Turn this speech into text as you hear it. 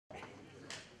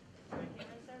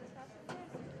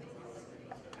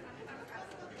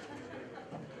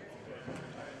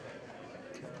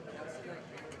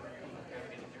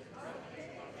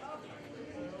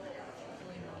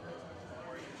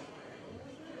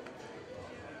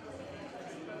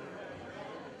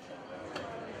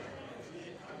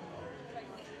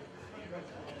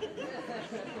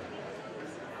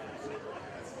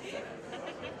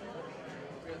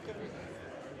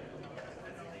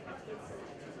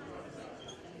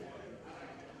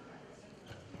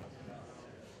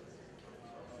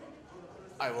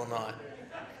I will not.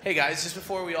 Hey guys, just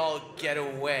before we all get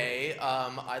away,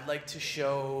 I'd like to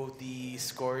show the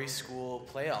Scory School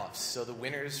playoffs. So the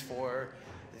winners for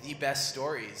the best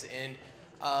stories. And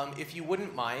if you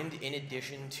wouldn't mind, in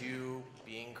addition to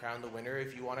being crowned the winner,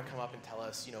 if you want to come up and tell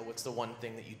us, what's the one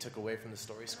thing that you took away from the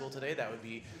Story School today, that would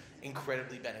be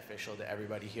incredibly beneficial to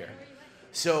everybody here.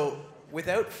 So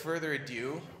without further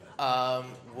ado,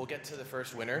 we'll get to the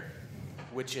first winner,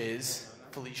 which is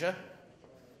Felicia.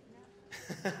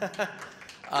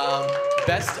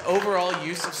 Best overall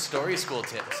use of Story School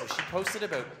tips. So she posted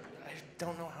about, I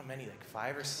don't know how many, like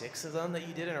 5 or 6 of them that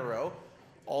you did in a row.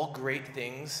 All great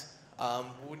things.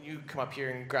 Wouldn't you come up here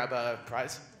and grab a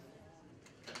prize?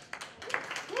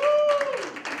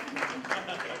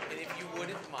 And if you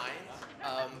wouldn't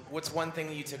mind, what's one thing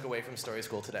that you took away from Story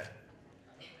School today?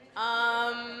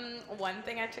 One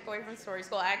thing I took away from Story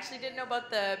School, I actually didn't know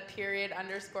about the period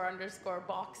 __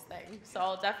 box thing, so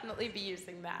I'll definitely be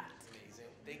using that. Amazing.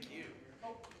 Thank you.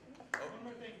 One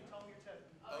more thing. Tell me your tip.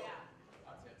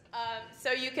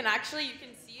 So you can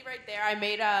see right there, I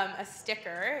made a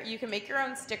sticker. You can make your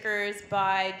own stickers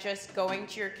by just going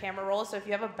to your camera roll. So if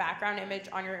you have a background image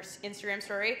on your Instagram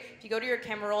story, if you go to your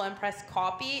camera roll and press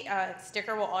copy, a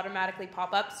sticker will automatically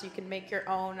pop up, so you can make your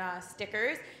own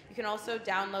stickers. You can also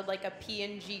download like a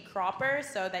PNG cropper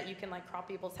so that you can like crop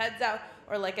people's heads out,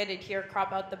 or like I did here,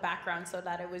 crop out the background so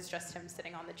that it was just him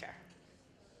sitting on the chair.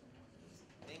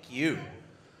 Thank you.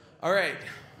 All right,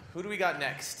 who do we got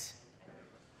next?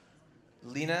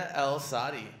 Lena El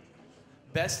Sadi.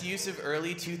 Best use of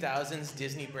early 2000s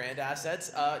Disney brand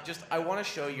assets. I want to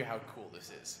show you how cool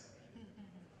this is.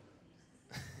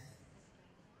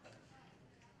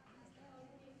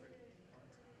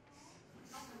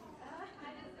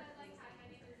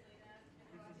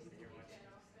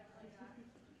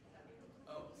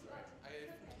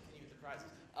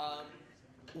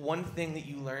 One thing that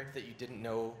you learned that you didn't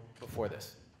know before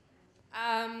this?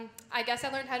 I guess I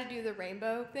learned how to do the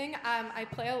rainbow thing. I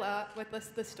play a lot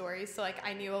with the stories, so like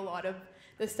I knew a lot of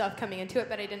the stuff coming into it,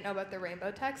 but I didn't know about the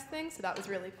rainbow text thing, so that was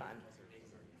really fun.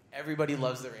 Everybody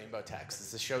loves the rainbow text.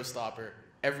 It's a showstopper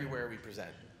everywhere we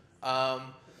present.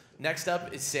 Next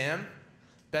up is Sam.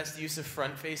 Best use of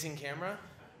front-facing camera.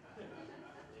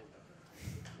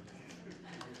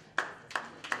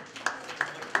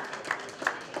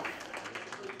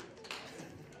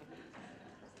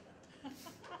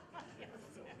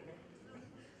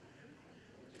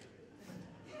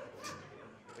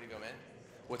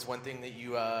 What's one thing that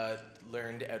you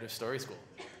learned out of Story School?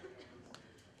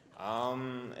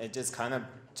 It just kind of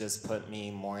put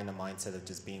me more in the mindset of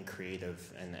just being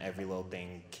creative, and every little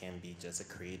thing can be just a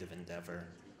creative endeavor.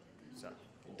 So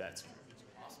that's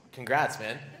awesome. Congrats,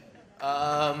 man.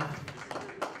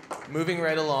 Moving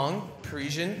right along,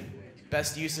 Parisian,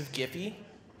 best use of Giphy.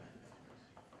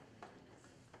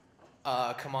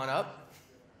 Come on up.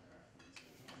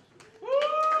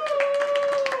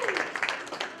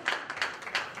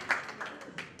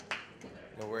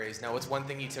 No worries. Now, what's one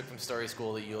thing you took from Story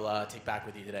School that you'll take back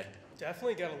with you today?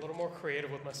 Definitely get a little more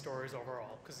creative with my stories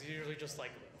overall, because it's usually just like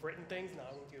written things. Now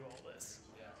I'm gonna do all this.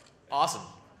 Yeah. Awesome.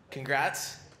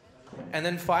 Congrats. And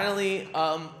then finally,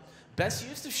 best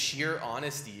use of sheer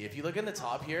honesty. If you look in the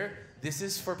top here, this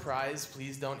is for prize.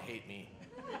 Please don't hate me.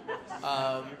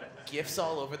 Gifts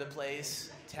all over the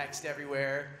place, text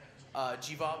everywhere.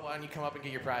 Jivat, why don't you come up and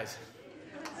get your prize?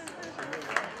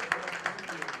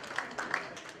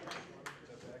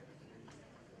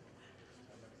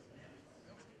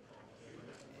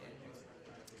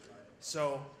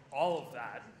 So all of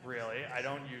that, really. I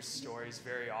don't use stories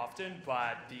very often,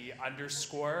 but the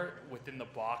underscore within the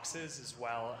boxes, as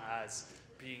well as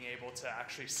being able to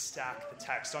actually stack the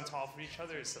text on top of each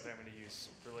other, is something I'm going to use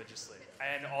religiously.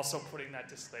 And also putting that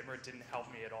disclaimer didn't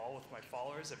help me at all with my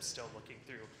followers. I'm still looking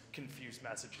through confused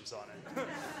messages on it.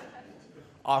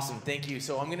 Awesome, thank you.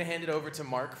 So I'm going to hand it over to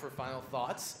Mark for final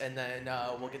thoughts, and then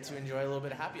we'll get to enjoy a little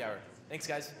bit of happy hour. Thanks,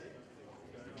 guys.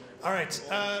 All right,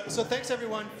 so thanks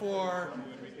everyone for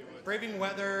braving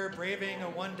weather, braving a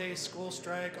one-day school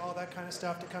strike, all that kind of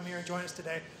stuff to come here and join us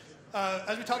today.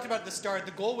 As we talked about at the start,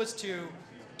 the goal was to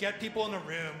get people in a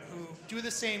room who do the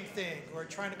same thing, who are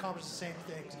trying to accomplish the same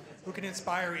things, who can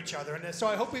inspire each other. And so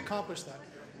I hope we accomplished that.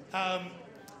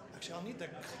 Actually, I'll need the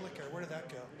clicker. Where did that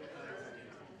go?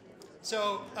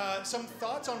 So some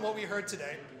thoughts on what we heard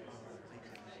today.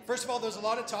 First of all, there's a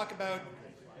lot of talk about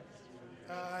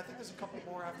I think there's a couple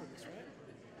more after this, right?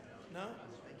 No?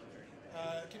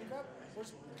 Can you grab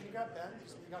Ben?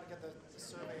 Because we got to get the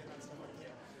survey and that stuff like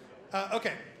that.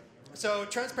 Okay, so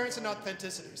transparency and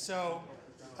authenticity. So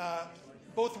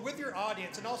both with your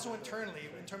audience and also internally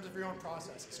in terms of your own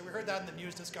process. So we heard that in the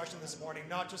news discussion this morning,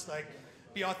 not just like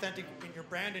be authentic in your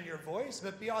brand and your voice,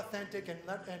 but be authentic and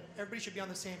everybody should be on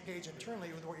the same page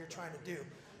internally with what you're trying to do.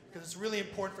 Because it's really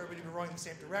important for everybody to be rowing in the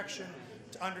same direction,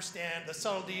 to understand the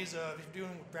subtleties of if you're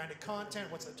doing branded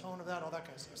content, what's the tone of that, all that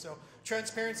kind of stuff. So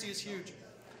transparency is huge.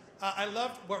 I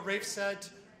loved what Rafe said.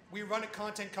 We run a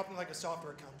content company like a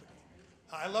software company.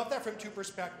 I love that from two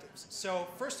perspectives. So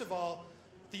first of all,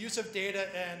 the use of data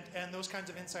and those kinds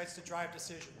of insights to drive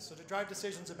decisions. So to drive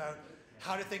decisions about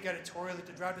how to think editorially,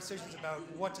 to drive decisions about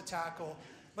what to tackle,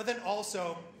 but then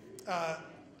also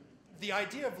the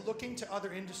idea of looking to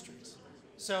other industries.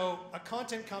 So a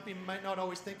content company might not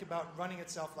always think about running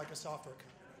itself like a software company.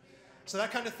 So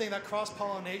that kind of thing, that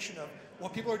cross-pollination of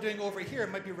what people are doing over here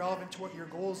might be relevant to what your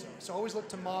goals are. So always look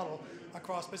to model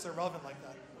across places that are relevant like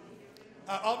that.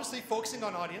 Obviously focusing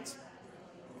on audience.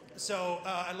 So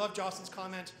I love Jocelyn's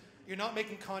comment, you're not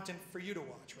making content for you to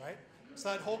watch, right? So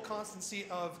that whole constancy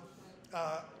of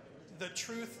the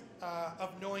truth of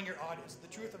knowing your audience, the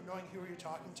truth of knowing who you're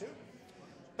talking to.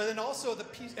 But then also the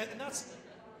piece, and that's,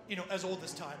 you know, as old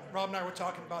as time. Rob and I were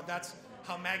talking about that's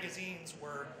how magazines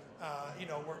were,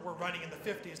 were running in the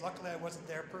 50s. Luckily I wasn't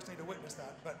there personally to witness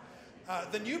that. But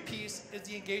the new piece is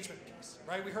the engagement piece,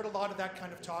 right? We heard a lot of that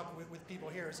kind of talk with people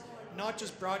here. Is not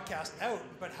just broadcast out,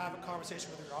 but have a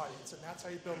conversation with your audience. And that's how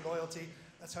you build loyalty.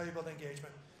 That's how you build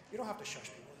engagement. You don't have to shush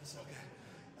people. It's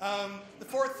okay. The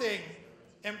fourth thing,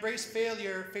 embrace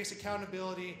failure, face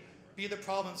accountability, be the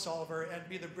problem solver, and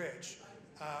be the bridge.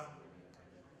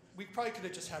 We probably could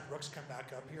have just had Rooks come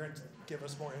back up here and give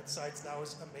us more insights. That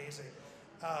was amazing.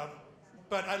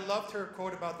 But I loved her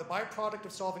quote about the byproduct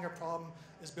of solving a problem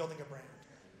is building a brand.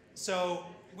 So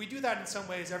we do that in some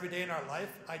ways every day in our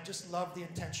life. I just love the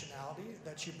intentionality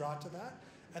that she brought to that.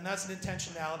 And that's an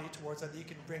intentionality towards that you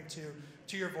can bring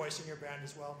to your voice and your brand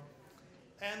as well.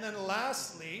 And then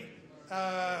lastly,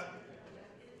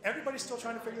 everybody's still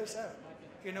trying to figure this out.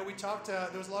 You know, we talked, there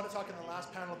was a lot of talk in the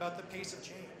last panel about the pace of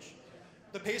change.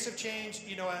 The pace of change,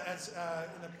 you know, as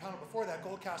in the panel before that,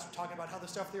 Goldcast were talking about how the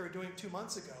stuff they were doing 2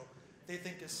 months ago, they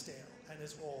think is stale and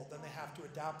is old, and they have to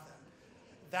adapt that.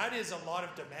 That is a lot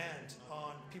of demand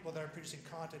on people that are producing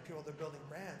content, people that are building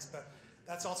brands, but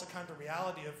that's also kind of the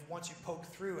reality of once you poke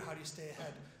through, how do you stay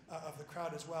ahead of the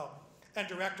crowd as well. And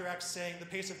Director X saying the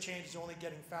pace of change is only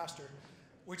getting faster,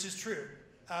 which is true.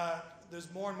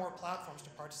 There's more and more platforms to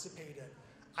participate in.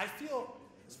 I feel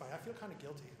kind of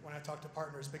guilty when I talk to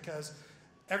partners because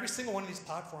every single one of these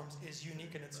platforms is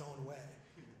unique in its own way.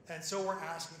 And so we're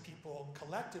asking people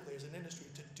collectively as an industry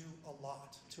to do a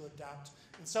lot, to adapt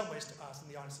in some ways to us and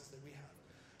the audiences that we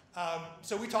have.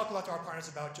 So we talk a lot to our partners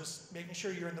about just making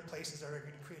sure you're in the places that are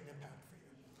going to create an impact for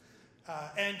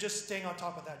you. And just staying on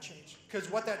top of that change. Because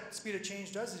what that speed of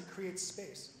change does is it creates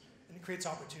space and it creates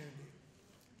opportunity.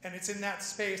 And it's in that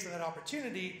space and that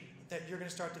opportunity that you're going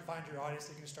to start to find your audience,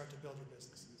 that you're going to start to build your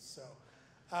businesses. So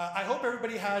I hope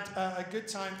everybody had a good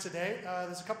time today.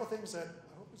 There's a couple things that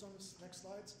I hope is on the next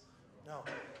slides. No.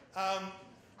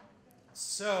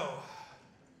 So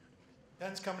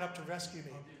Ben's coming up to rescue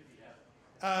me.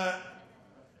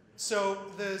 So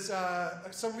there's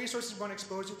some resources we want to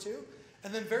expose you to.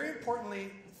 And then very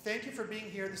importantly, thank you for being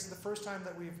here. This is the first time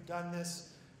that we've done this.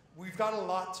 We've got a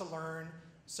lot to learn.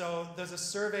 So there's a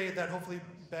survey that hopefully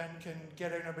Ben can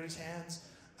get in everybody's hands.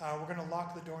 We're going to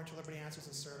lock the door until everybody answers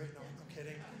the survey. No, I'm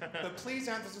kidding. But please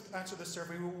answer the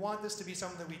survey. We want this to be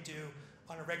something that we do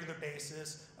on a regular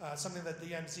basis, something that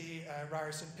DMZ,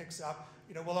 Ryerson picks up.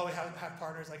 You know, we'll always have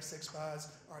partners like Six Buzz,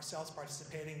 ourselves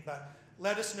participating, but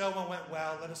let us know what went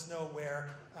well. Let us know where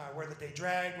the day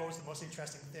dragged, what was the most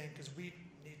interesting thing, because we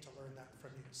need to learn that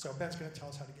from you. So Ben's going to tell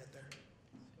us how to get there.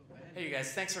 Hey, you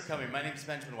guys, thanks for coming. My name is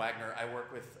Benjamin Wagner. I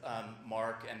work with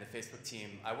Mark and the Facebook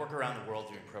team. I work around the world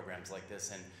doing programs like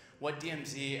this, and what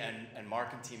DMZ and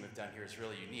Mark and team have done here is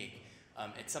really unique.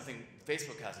 It's something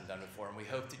Facebook hasn't done before, and we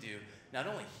hope to do not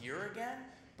only here again,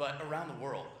 but around the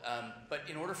world. But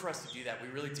in order for us to do that, we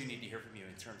really do need to hear from you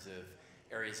in terms of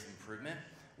areas of improvement.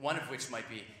 One of which might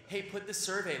be, hey, put the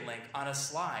survey link on a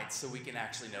slide so we can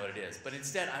actually know what it is. But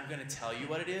instead, I'm going to tell you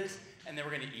what it is, and then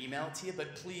we're going to email it to you.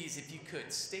 But please, if you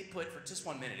could, stay put for just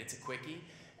 1 minute. It's a quickie,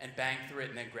 and bang through it,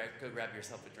 and then go grab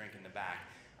yourself a drink in the back.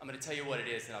 I'm going to tell you what it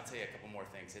is, and I'll tell you a couple more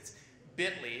things. It's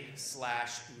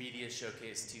bit.ly/Media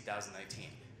Showcase 2019.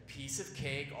 Piece of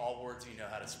cake, all words you know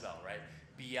how to spell, right?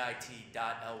 bit.ly/Media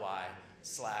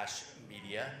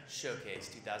Showcase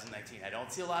 2019. I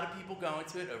don't see a lot of people going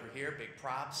to it over here. Big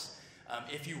props.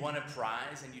 If you want a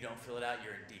prize and you don't fill it out,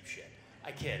 you're in deep shit.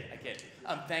 I kid.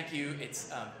 Thank you.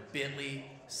 It's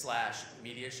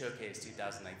bit.ly/Media Showcase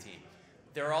 2019.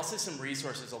 There are also some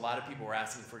resources. A lot of people were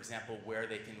asking, for example, where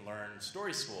they can learn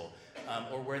Story School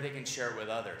or where they can share it with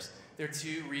others. There are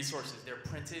 2 resources. They're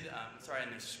printed,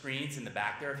 on the screens in the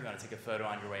back there if you want to take a photo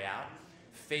on your way out.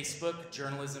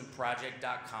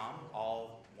 FacebookJournalismProject.com,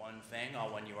 all one thing,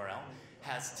 all one URL,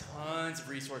 has tons of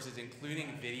resources,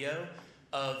 including video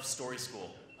of Story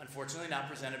School. Unfortunately, not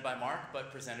presented by Mark,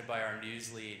 but presented by our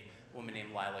news lead, a woman named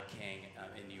Lila King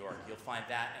in New York. You'll find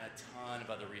that and a ton of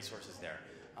other resources there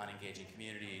on engaging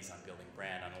communities, on building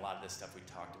brand, on a lot of this stuff we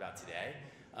talked about today.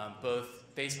 Both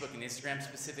Facebook and Instagram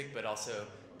specific, but also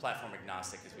platform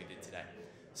agnostic as we did today.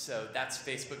 So that's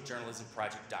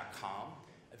FacebookJournalismProject.com.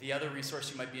 The other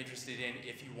resource you might be interested in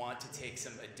if you want to take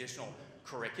some additional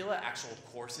curricula, actual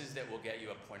courses that will get you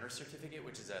a pointer certificate,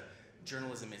 which is a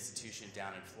journalism institution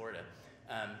down in Florida.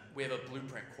 We have a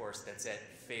blueprint course that's at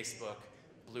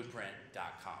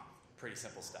FacebookBlueprint.com. Pretty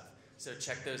simple stuff. So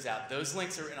check those out. Those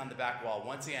links are on the back wall.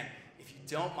 Once again, if you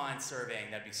don't mind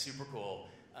surveying, that'd be super cool.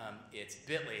 It's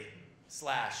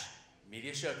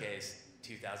bit.ly/Media Showcase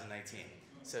 2019.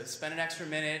 So spend an extra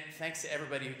minute. Thanks to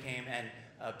everybody who came, and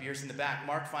beers in the back.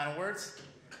 Mark, final words?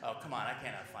 Oh, come on, I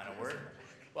can't have a final word.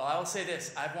 Well, I will say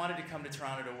this. I've wanted to come to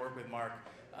Toronto to work with Mark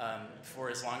for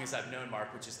as long as I've known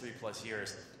Mark, which is 3+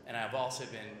 years. And I've also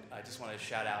been, I just want to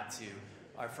shout out to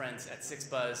our friends at Six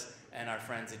Buzz and our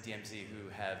friends at DMZ who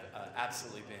have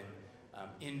absolutely been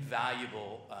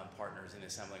invaluable partners in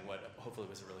assembling what hopefully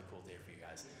was a really cool day for you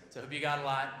guys. So I hope you got a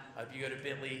lot. I hope you go to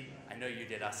bit.ly. I know you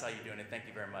did. I saw you doing it. Thank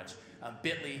you very much.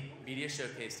 bit.ly, Media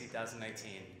Showcase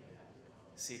 2019.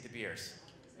 Seat the beers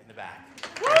in the back.